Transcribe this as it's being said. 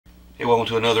Hey, welcome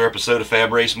to another episode of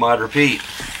Fab Race Mod Repeat.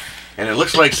 And it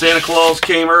looks like Santa Claus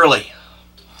came early.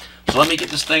 So let me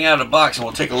get this thing out of the box and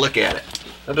we'll take a look at it.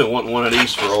 I've been wanting one of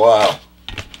these for a while.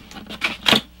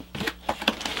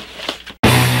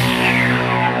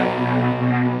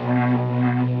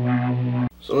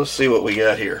 So let's see what we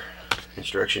got here.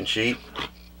 Instruction sheet.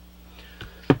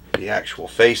 The actual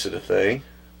face of the thing.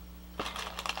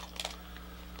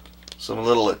 Some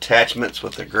little attachments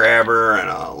with a grabber and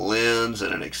a lens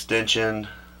and an extension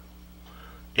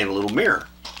and a little mirror.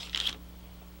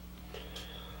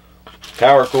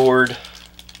 Power cord.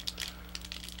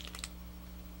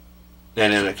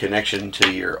 And then a connection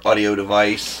to your audio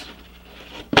device.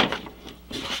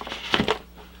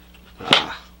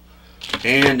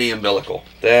 And the umbilical.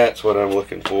 That's what I'm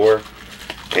looking for.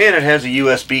 And it has a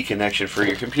USB connection for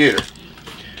your computer.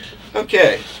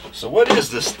 Okay, so what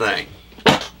is this thing?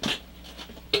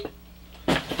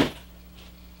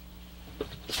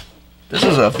 This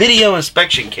is a video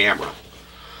inspection camera,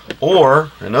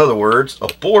 or in other words, a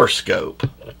borescope.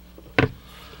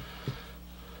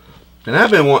 And I've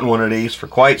been wanting one of these for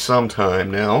quite some time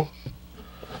now.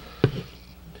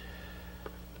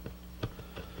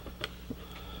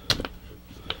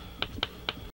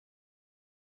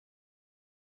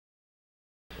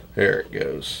 There it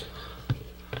goes.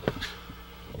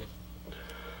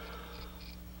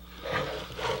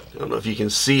 I don't know if you can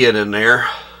see it in there.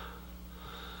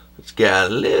 It's got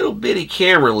a little bitty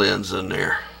camera lens in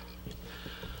there.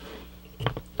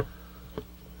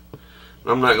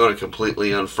 I'm not going to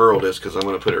completely unfurl this because I'm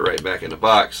going to put it right back in the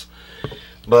box.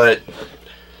 But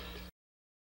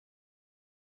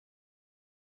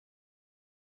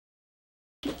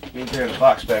let me turn the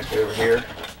box back over here.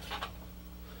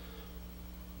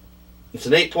 It's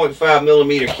an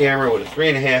 8.5mm camera with a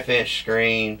 3.5-inch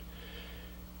screen.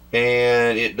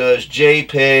 And it does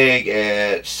JPEG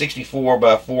at 64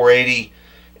 by 480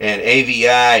 and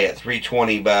AVI at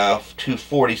 320 by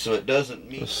 240, so it doesn't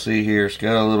mean... Let's see here, it's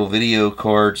got a little video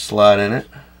card slot in it.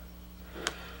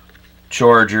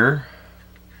 Charger.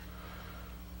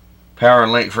 Power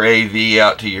link for AV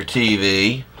out to your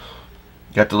TV.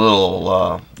 Got the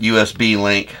little USB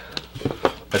link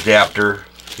adapter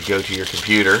to go to your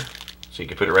computer, so you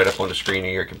can put it right up on the screen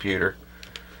of your computer.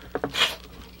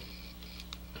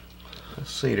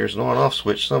 Let's see, there's an on-off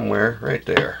switch somewhere right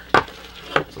there.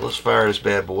 So let's fire this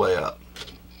bad boy up.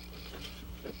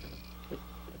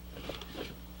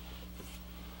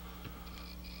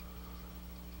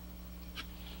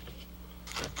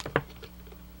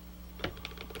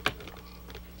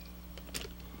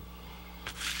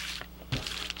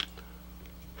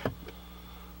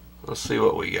 Let's see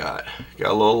what we got.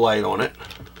 Got a little light on it.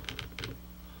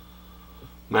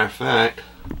 Matter of fact,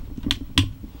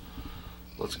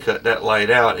 let's cut that light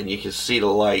out and you can see the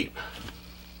light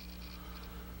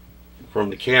from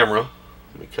the camera.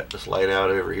 Let me cut this light out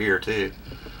over here too.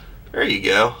 There you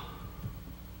go.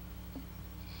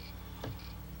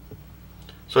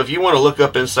 So if you want to look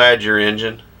up inside your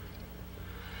engine,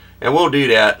 and we'll do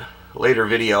that later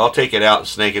video, I'll take it out and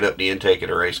snake it up the intake of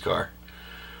the race car.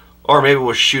 Or maybe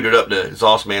we'll shoot it up the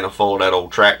exhaust manifold of that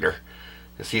old tractor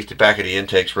and see if the back of the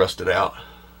intake's rusted out.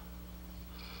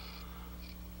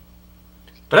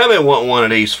 But I've been wanting one of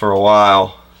these for a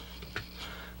while.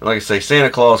 And like I say, Santa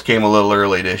Claus came a little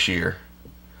early this year.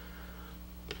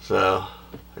 So,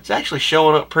 it's actually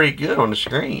showing up pretty good on the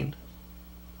screen.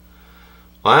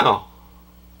 Wow.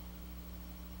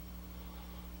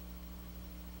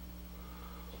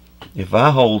 If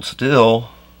I hold still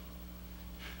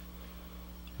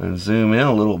and zoom in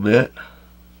a little bit,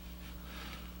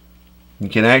 you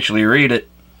can actually read it.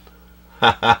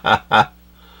 Ha ha ha ha.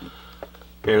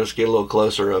 Here, let's get a little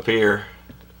closer up here.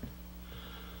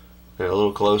 And a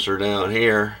little closer down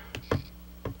here.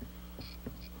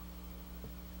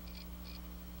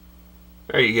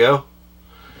 There you go.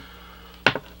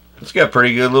 It's got a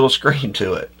pretty good little screen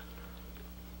to it.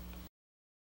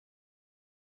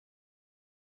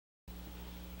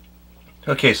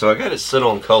 Okay, so I got it set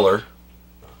on color.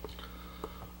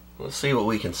 Let's see what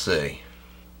we can see.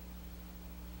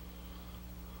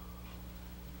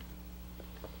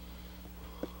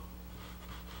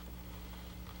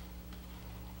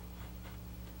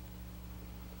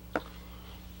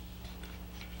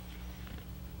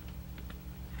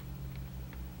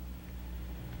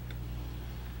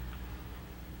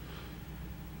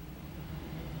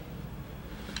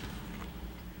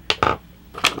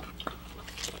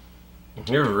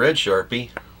 Here's a red Sharpie.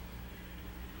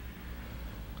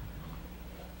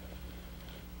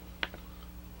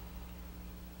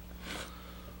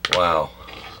 Wow.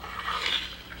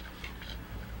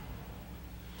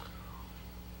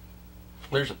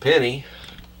 There's a penny.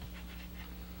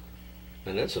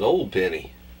 And that's an old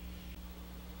penny.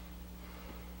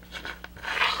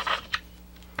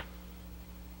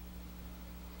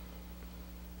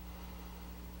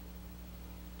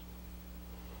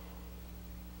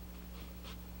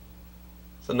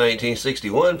 It's a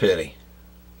 1961 penny.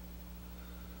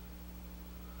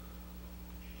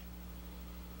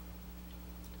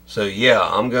 So yeah,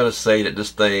 I'm going to say that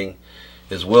this thing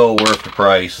is well worth the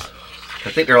price. I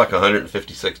think they're like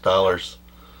 $156.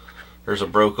 There's a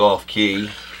broke off key.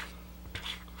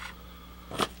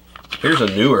 Here's a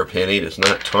newer penny that's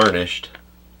not tarnished.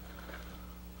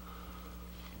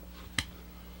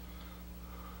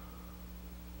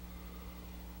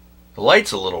 The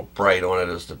light's a little bright on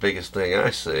it is the biggest thing I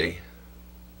see.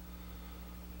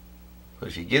 But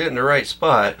if you get it in the right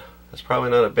spot, that's probably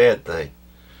not a bad thing.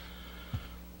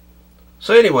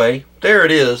 So anyway, there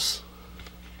it is.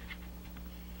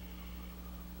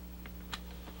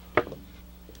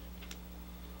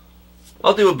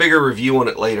 I'll do a bigger review on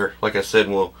it later. Like I said,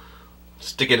 we'll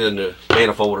stick it in the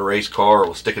manifold of a race car, or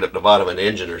we'll stick it up the bottom of an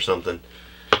engine or something.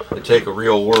 And take a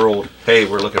real world, hey,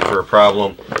 we're looking for a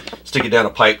problem, stick it down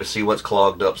a pipe to see what's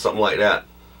clogged up, something like that.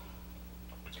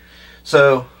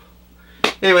 So,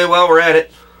 anyway, while we're at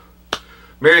it,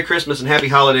 Merry Christmas and Happy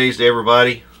Holidays to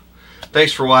everybody.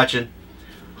 Thanks for watching.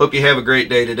 Hope you have a great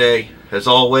day today. As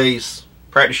always,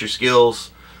 practice your skills,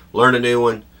 learn a new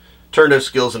one, turn those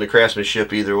skills into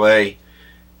craftsmanship either way.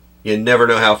 You never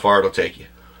know how far it'll take you.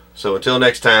 So until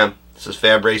next time, this is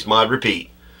Fab Race Mod Repeat.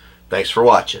 Thanks for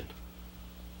watching.